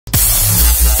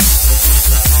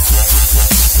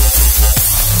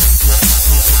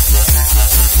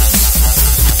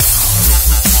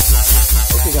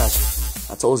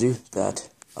told you that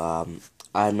I'm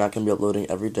not going to be uploading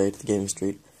every day to the gaming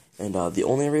street, and the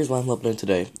only reason why I'm uploading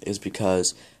today is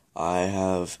because I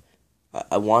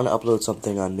want to upload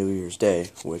something on New Year's Day,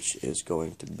 which is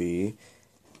going to be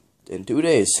in 2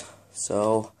 days.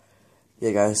 So,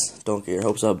 yeah, guys, don't get your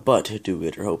hopes up, but do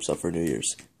get your hopes up for New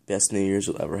Year's. Best New Year's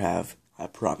you'll ever have, I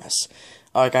promise.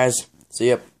 Alright, guys, so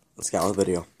yep, let's get on with the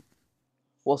video.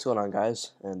 What's going on,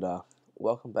 guys, and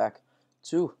welcome back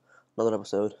to another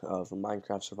episode of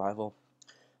Minecraft Survival,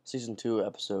 Season 2,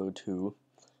 Episode 2.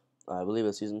 I believe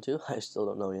it's Season 2. I still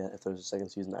don't know yet if there's a second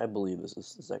season. I believe this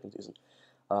is the second season.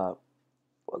 Well,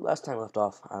 last time I left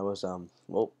off, I was,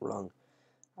 wrong.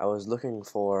 I was looking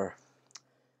for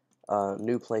a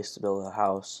new place to build a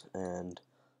house, and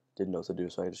didn't know what to do,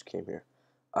 so I just came here.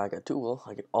 I got 2 wool.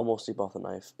 I can almost sleep off the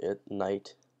knife at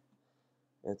night.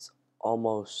 It's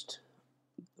almost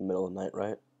the middle of the night,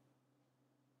 right?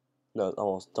 No,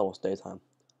 it's almost daytime.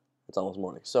 It's almost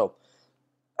morning. So,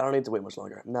 I don't need to wait much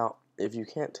longer. Now, if you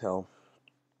can't tell,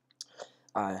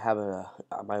 I have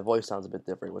my voice sounds a bit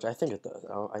different, which I think it does.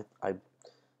 I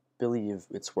believe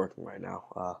it's working right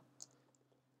now.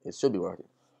 It should be working.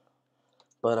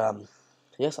 But,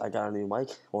 yes, I got a new mic.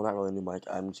 Well, not really a new mic.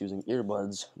 I'm just using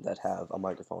earbuds that have a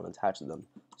microphone attached to them.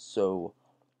 So,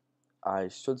 I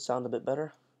should sound a bit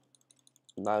better.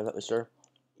 I'm not exactly sure.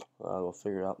 We'll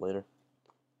figure it out later.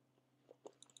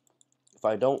 If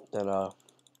I don't, then, I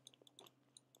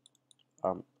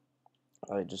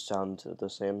just sound the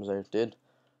same as I did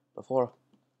before.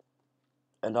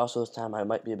 And also this time I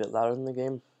might be a bit louder than the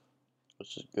game,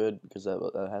 which is good, because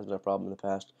that has been a problem in the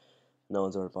past. No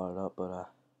one's ever brought it up, but,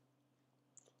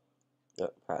 yeah,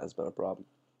 that has been a problem.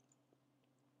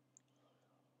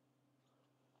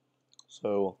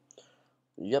 So,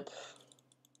 yep.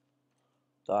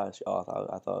 Die. Oh,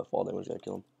 I thought fall damage was gonna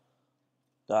kill him.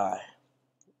 Die.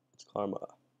 It's karma.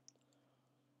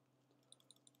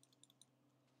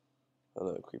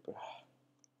 Another creeper.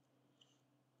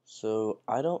 So,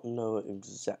 I don't know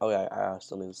exactly. Oh, yeah, I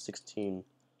still need 16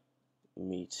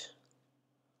 meat.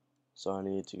 So, I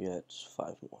need to get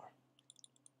 5 more.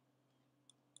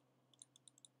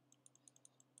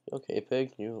 Okay,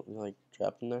 pig? You like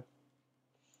trapped in there?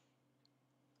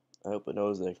 I hope it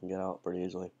knows that it can get out pretty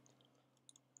easily.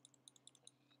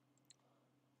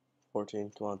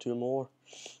 14. Come on, 2 more.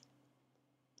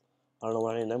 I don't know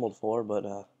what I need an emerald for, but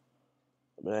it'd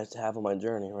be nice to have on my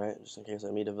journey, right? Just in case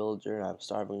I meet a villager and I'm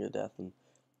starving to death, and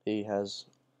he has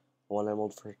 1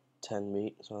 emerald for 10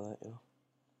 meat, so that,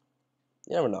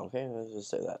 you never know, okay? Let's just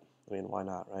say that. I mean, why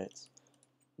not, right? It's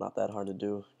not that hard to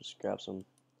do. Just grab some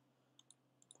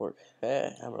pork.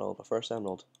 Hey, emerald, my first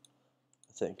emerald,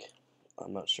 I think.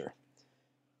 I'm not sure.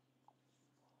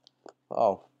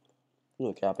 Oh, you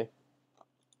look happy.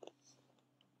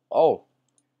 Oh,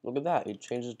 look at that. He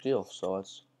changed his deal, so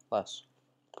it's less.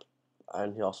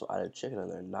 And he also added chicken in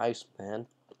there. Nice, man.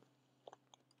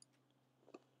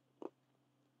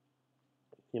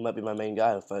 He might be my main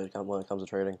guy when it comes to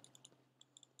trading.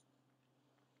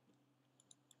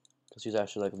 Because he's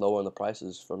actually like lowering the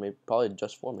prices for me. Probably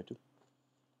just for me, too.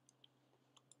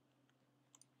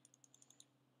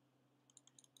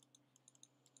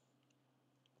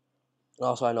 And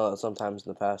also, I know that sometimes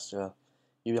in the past, you'll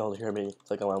be able to hear me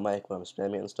click on my mic when I'm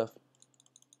spamming and stuff.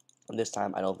 And this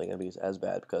time, I don't think it'll be as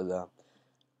bad because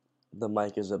the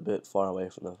mic is a bit far away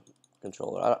from the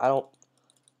controller. I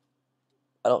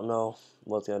don't know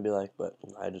what it's gonna be like, but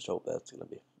I just hope that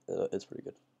it's pretty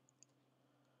good.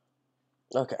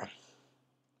 Okay,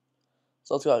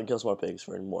 so let's go out and kill some more pigs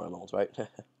for more emeralds, right?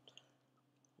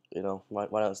 Why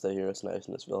not stay here? It's nice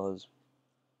in this village.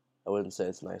 I wouldn't say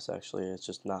it's nice, actually. It's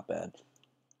just not bad.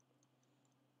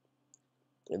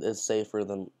 It is safer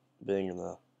than being in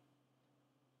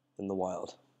the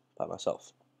wild by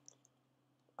myself.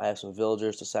 I have some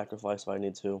villagers to sacrifice if I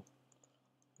need to.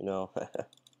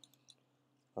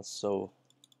 That's so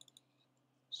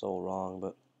wrong,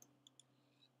 but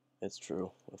it's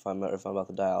true. If I'm about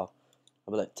to die, I'll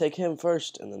be like, take him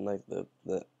first, and then like the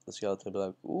skeleton will be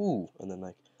like, ooh, and then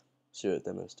like shoot at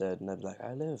them instead, and I'd be like,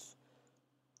 I live.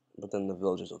 But then the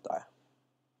villagers will die.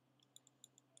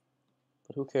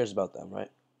 But who cares about them, right?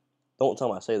 Don't tell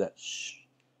them I say that. Shh.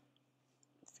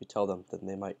 If you tell them, then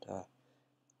they might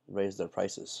raise their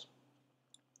prices.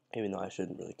 Even though I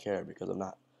shouldn't really care because I'm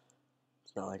not.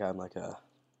 It's not like I'm like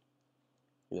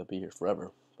be here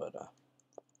forever. But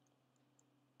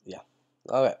yeah.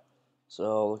 Okay.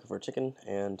 So looking for chicken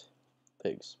and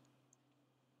pigs.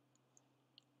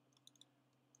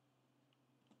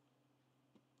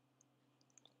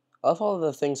 I love how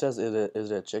the thing says is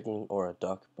it a chicken or a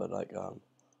duck, but like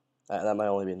that might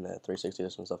only be in the 360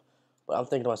 and stuff. But I'm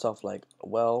thinking to myself like,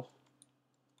 well,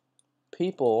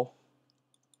 People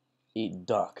eat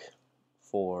duck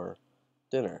for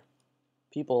dinner.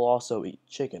 People also eat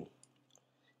chicken.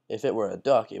 If it were a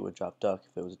duck, it would drop duck.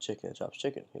 If it was a chicken, it drops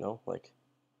chicken. You know, like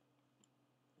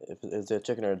if it's a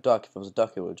chicken or a duck, if it was a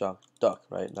duck, it would drop duck,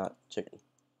 right? Not chicken.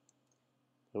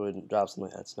 It wouldn't drop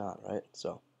something that's not, right?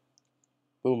 So,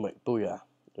 boom, booyah.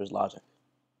 There's logic.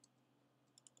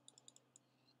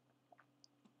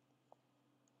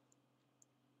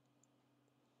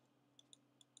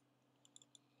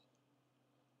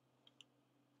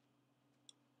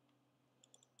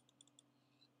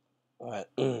 Alright,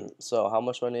 so how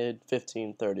much do I need?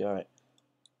 15, 30, alright.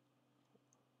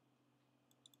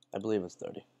 I believe it's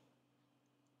 30.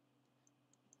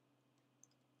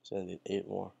 So I need 8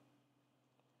 more.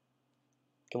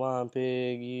 Come on,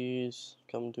 piggies.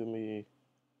 Come to me.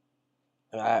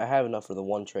 I have enough for the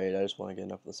one trade. I just want to get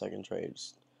enough for the second trade.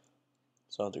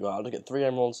 So I have to go out to get 3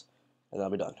 emeralds, and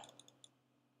I'll be done.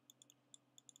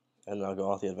 And then I'll go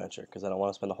off the adventure, because I don't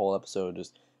want to spend the whole episode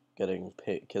just killing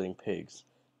pigs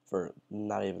for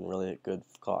not even really a good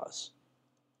cause.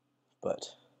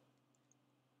 But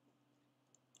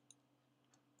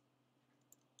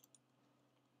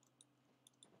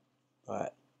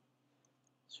alright.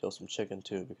 Let's kill some chicken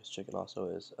too, because chicken also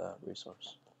is a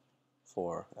resource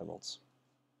for emeralds.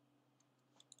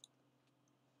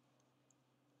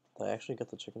 Did I actually get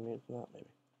the chicken meat from that?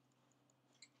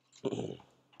 Maybe.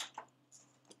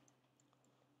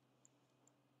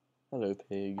 Hello,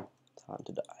 pig. Time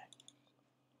to die.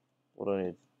 What do I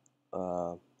need?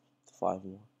 5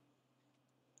 more.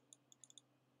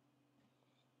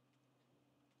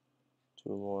 2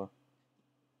 more.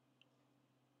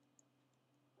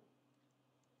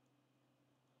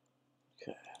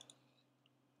 Okay.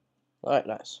 Alright,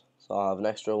 nice. So I'll have an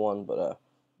extra one, but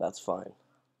that's fine.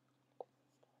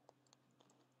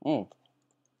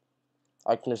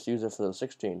 I can just use it for the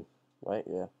 16, right?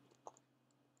 Yeah.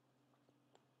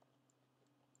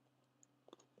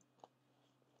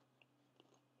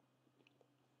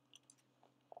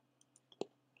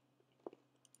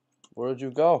 Where'd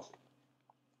you go?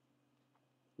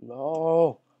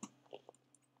 No.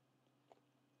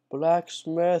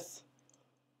 Blacksmith.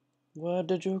 Where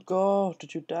did you go?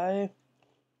 Did you die?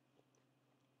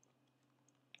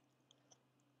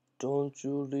 Don't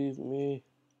you leave me.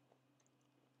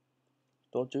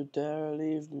 Don't you dare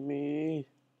leave me.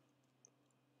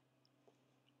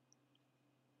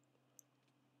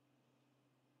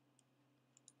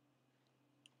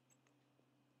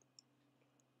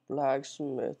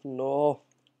 Blacksmith, no.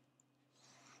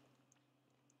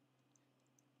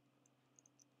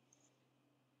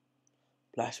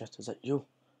 Blacksmith, is that you?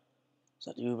 Is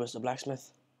that you, Mr.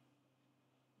 Blacksmith?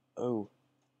 Oh.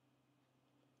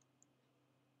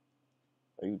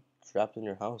 Are you trapped in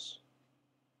your house?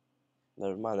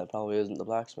 Never mind, that probably isn't the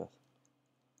blacksmith.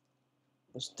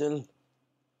 But still,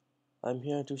 I'm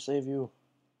here to save you.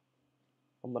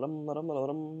 I'm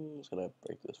just gonna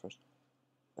break this first.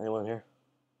 Anyone here?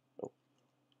 Nope.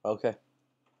 Okay.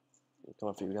 I'm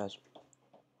coming for you guys.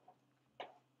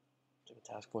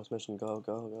 Task force mission, go,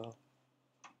 go,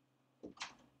 go.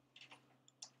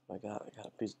 I got a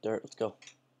piece of dirt, let's go.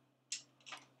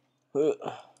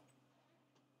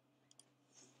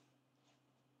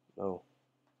 No.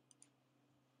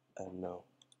 And no.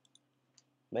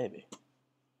 Maybe.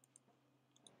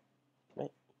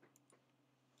 Right.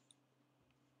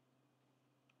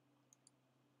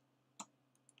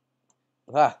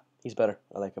 Ah, he's better.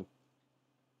 I like him.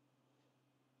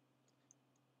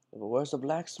 But where's the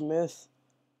blacksmith?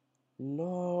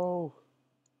 No.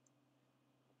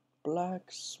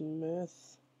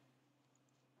 Blacksmith.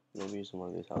 Maybe using one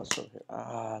of these houses over here.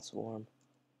 Ah, it's warm.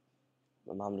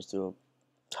 My mom just threw a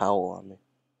towel on me.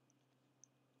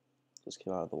 Just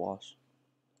came out of the wash.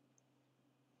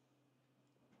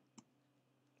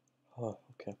 Oh,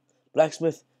 okay.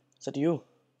 Blacksmith, is that you?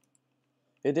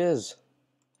 It is.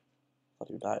 I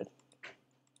thought you died.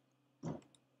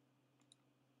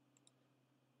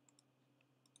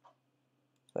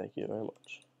 Thank you very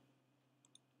much.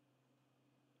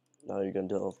 Now you're gonna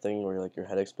do a little thing where like your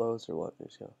head explodes or what? You're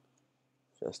just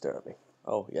gonna stare at me.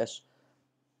 Oh yes.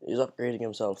 He's upgrading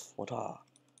himself. What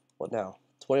now?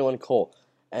 21 coal.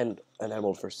 And an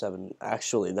emerald for 7.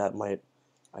 Actually,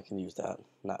 I can use that.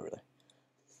 Not really.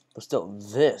 But still,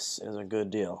 this is a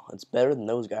good deal. It's better than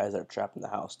those guys that are trapped in the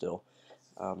house still.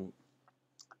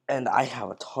 And I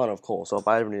have a ton of coal, so if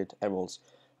I ever need emeralds,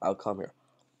 I'll come here.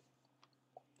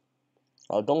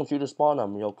 Don't you just spawn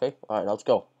on me, okay? Alright, let's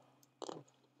go.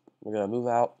 We're gonna move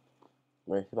out.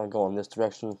 We're gonna keep on going this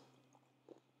direction.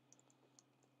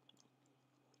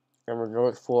 And we're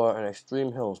going for an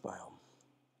extreme hills biome.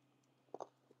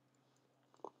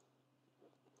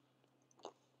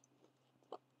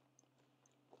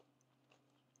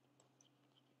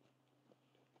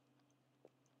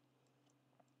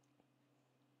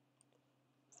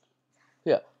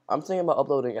 I'm thinking about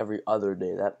uploading every other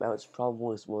day. That's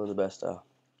probably one of the best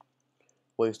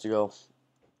ways to go.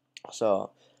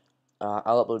 So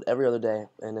I'll upload every other day,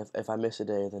 and if I miss a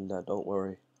day, then don't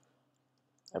worry.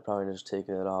 I probably just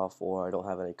taken it off, or I don't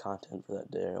have any content for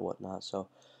that day or whatnot. So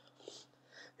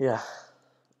yeah,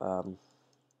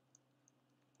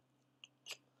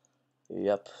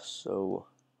 yep. So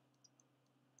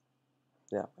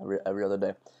yeah, every other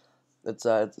day.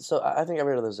 So I think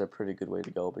every other day is a pretty good way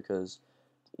to go because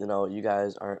you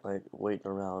guys aren't like waiting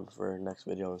around for next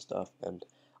video and stuff, and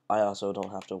I also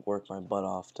don't have to work my butt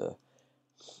off to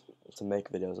make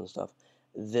videos and stuff.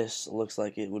 This looks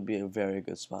like it would be a very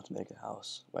good spot to make a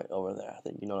house right over there. I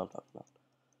think you know what I'm talking about.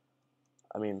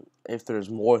 I mean, if there's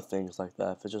more things like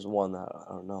that, if it's just one that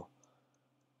I don't know.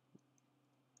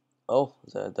 Oh,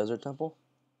 is that a desert temple?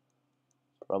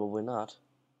 Probably not.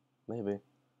 Maybe.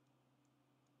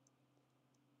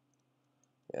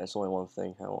 Yeah, it's only one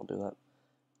thing. I won't do that.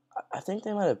 I think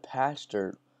they might have patched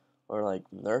or like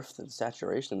nerfed the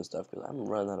saturation and stuff because I'm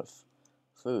running out of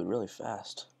food really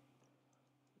fast.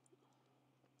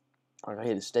 Like I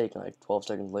ate a steak and like 12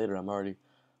 seconds later I'm already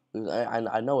losing.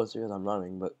 I know it's because I'm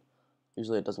running, but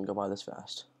usually it doesn't go by this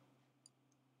fast.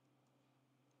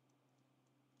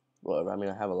 Whatever. I mean,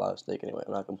 I have a lot of steak anyway.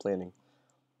 I'm not complaining.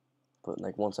 But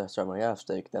like once I start running out of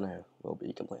steak, then I will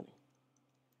be complaining.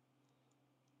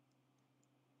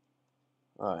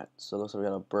 Alright, so it looks like we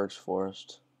got a birch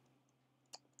forest.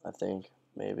 I think,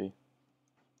 maybe.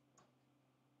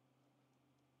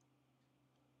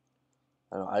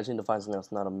 I don't know, I just need to find something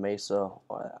that's not a mesa.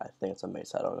 Or I think it's a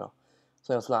mesa, I don't know.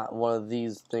 So it's not one of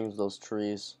these things, those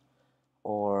trees,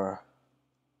 or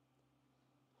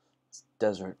it's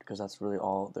desert, because that's really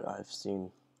all that I've seen,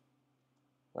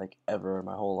 like, ever in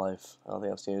my whole life. I don't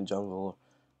think I've seen a jungle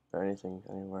or anything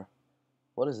anywhere.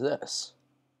 What is this?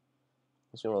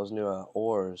 It's one of those new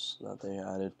ores that they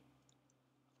added.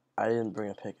 I didn't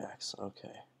bring a pickaxe.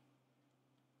 Okay.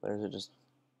 There's it just...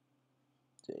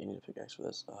 You need a pickaxe for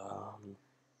this.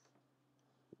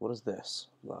 What is this?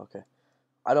 Okay.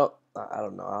 I don't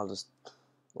know. I'll just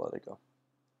let it go.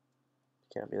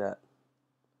 Can't be that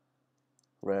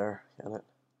rare, can it?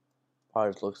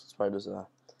 Probably just looks. It's probably just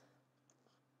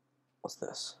what's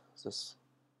this? Is this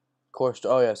coarse?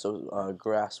 Oh yeah. So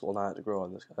grass will not grow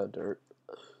on this kind of dirt.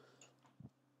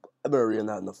 I better reading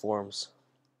that in the forums.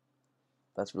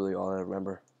 That's really all I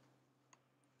remember.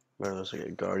 Remember there's like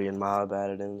a guardian mob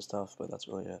added in and stuff, but that's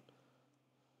really it.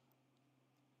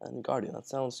 And guardian, that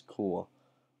sounds cool.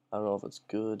 I don't know if it's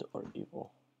good or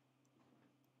evil.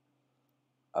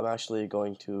 I'm actually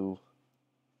going to...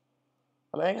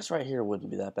 I mean, I guess right here wouldn't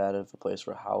be that bad of a place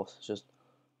for a house. It's just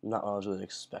not what I was really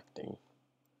expecting.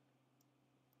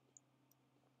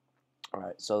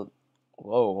 Alright, so...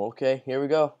 Whoa, okay, here we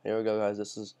go. Here we go, guys.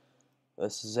 This is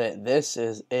it. This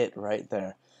is it right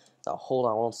there. Now, hold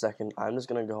on 1 second. I'm just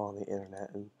going to go on the internet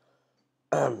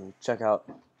and check out...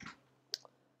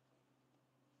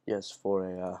 Yes, for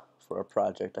a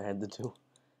project I had to do.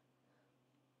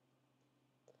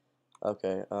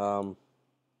 Okay, I'm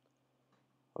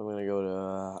gonna go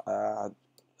to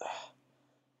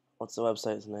what's the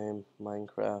website's name?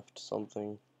 Minecraft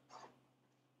something.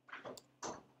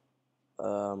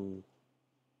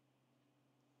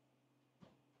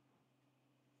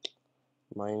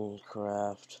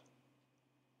 Minecraft.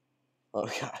 Oh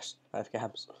gosh, I have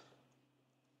caps.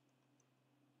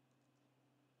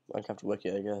 Minecraft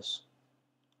Wiki, I guess.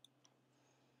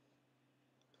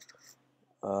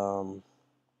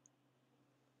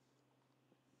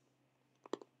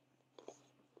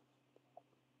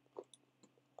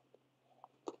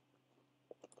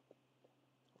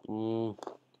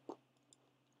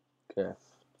 Okay.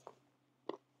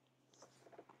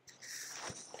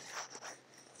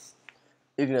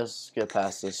 You can just skip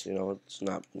past this, it's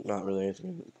not really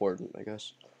anything important, I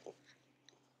guess.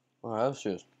 Alright, let's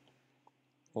choose.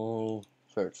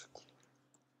 Search.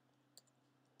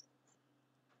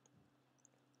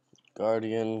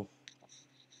 Guardian.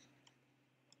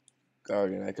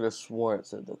 I could have sworn it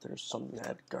said that there's something that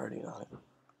had Guardian on it.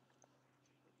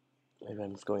 Maybe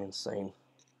I'm just going insane.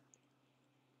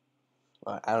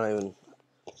 I don't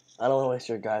want to waste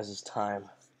your guys' time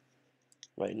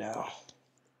right now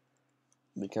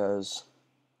because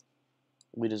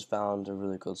we just found a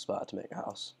really good spot to make a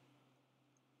house.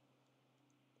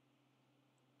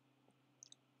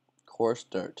 Coarse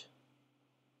dirt.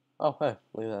 Oh, hey,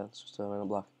 look at that. It's just a random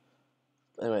block.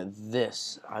 Anyway,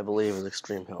 this, I believe, is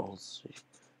Extreme Hill. Let's see.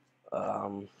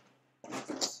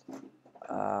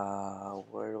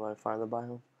 Where do I find the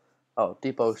biome? Oh,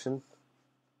 Deep Ocean.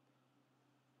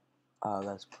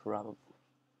 That's probably...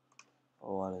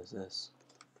 Oh, what is this?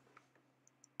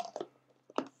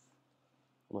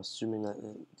 I'm assuming that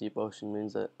the deep ocean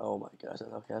means that, oh my gosh,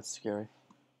 okay, that's scary.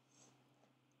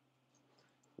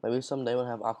 Maybe someday we'll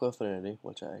have aqua affinity,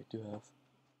 which I do have.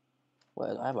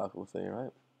 Well, I have aqua affinity,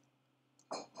 right?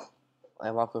 I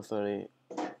have aqua affinity.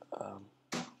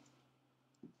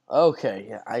 Okay,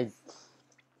 yeah, I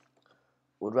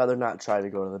would rather not try to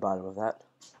go to the bottom of that.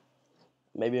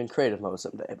 Maybe in creative mode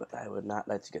someday, but I would not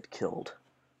like to get killed.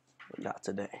 But not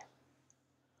today.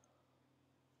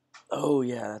 Oh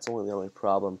yeah, that's only the only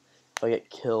problem. If I get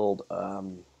killed,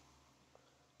 or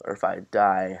if I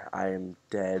die, I am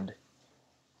dead.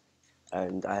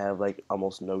 And I have like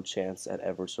almost no chance at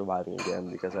ever surviving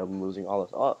again because I'm losing all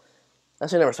this. Oh, I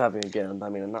say never surviving again. I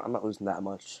mean, I'm not losing that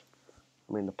much.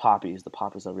 I mean, the poppies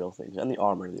are real things, and the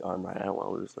armor. I don't want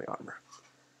to lose my armor.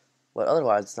 But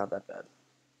otherwise, it's not that bad.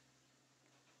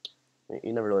 I mean,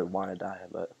 you never really want to die,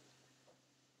 but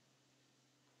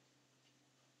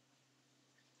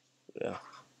yeah.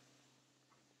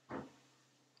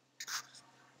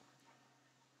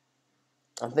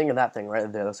 I'm thinking that thing right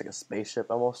there. That's like a spaceship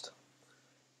almost.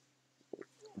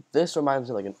 This reminds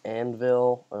me of like an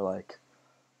anvil or like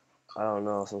I don't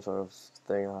know, some sort of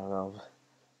thing. I don't know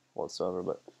whatsoever,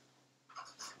 but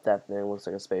that thing looks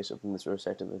like a spaceship from this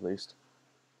perspective at least.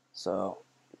 So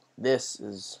this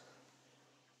is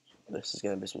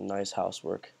gonna be some nice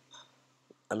housework.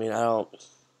 I mean, I'm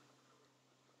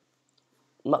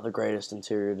not the greatest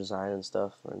interior design and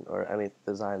stuff, or any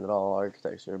design at all,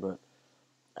 architecture, but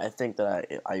I think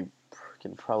that I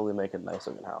can probably make a nice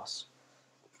looking house.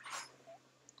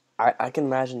 I can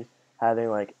imagine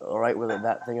having like right where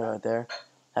that thing is right there,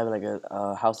 having like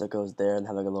a house that goes there and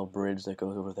have like a little bridge that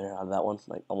goes over there out of that one,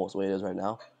 like almost the way it is right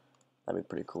now. That'd be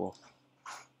pretty cool.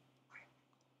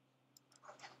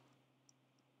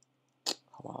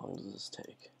 How long does this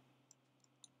take?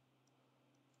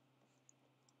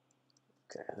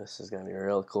 Okay, this is gonna be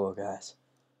real cool, guys.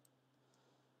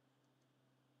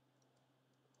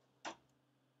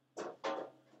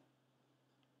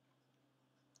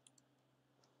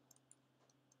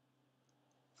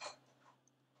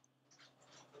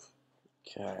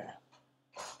 Okay.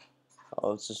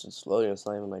 Oh, it's loading. It's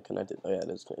not even like connected. Oh yeah, it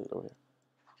is connected over here.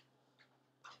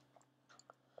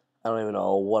 I don't even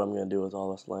know what I'm gonna do with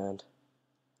all this land.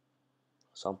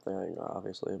 Something,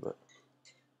 obviously, but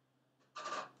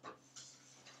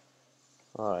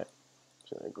all right.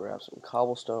 Just gonna grab some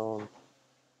cobblestone.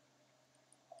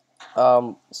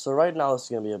 So right now this is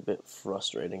gonna be a bit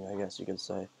frustrating, I guess you could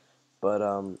say, but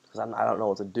because I don't know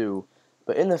what to do.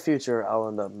 But in the future, I'll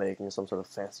end up making some sort of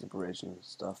fancy bridge and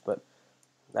stuff. But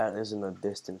that is in the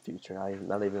distant future.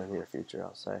 Not even in the near future,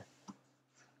 I'll say.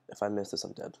 If I miss this,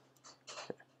 I'm dead.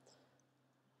 Okay.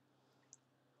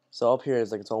 So up here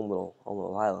is like its own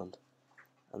little island,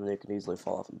 and then you can easily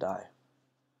fall off and die.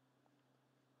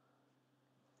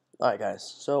 Alright guys,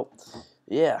 so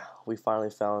yeah, we finally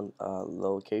found the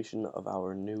location of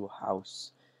our new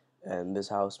house, and this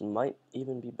house might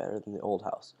even be better than the old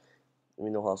house. I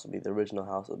mean, the house will be the original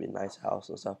house, it'll be a nice house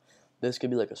and stuff. This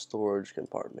could be like a storage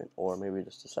compartment, or maybe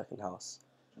just a second house.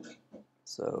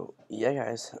 So yeah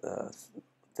guys,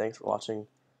 thanks for watching,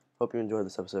 hope you enjoyed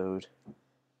this episode,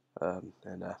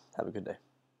 and have a good day.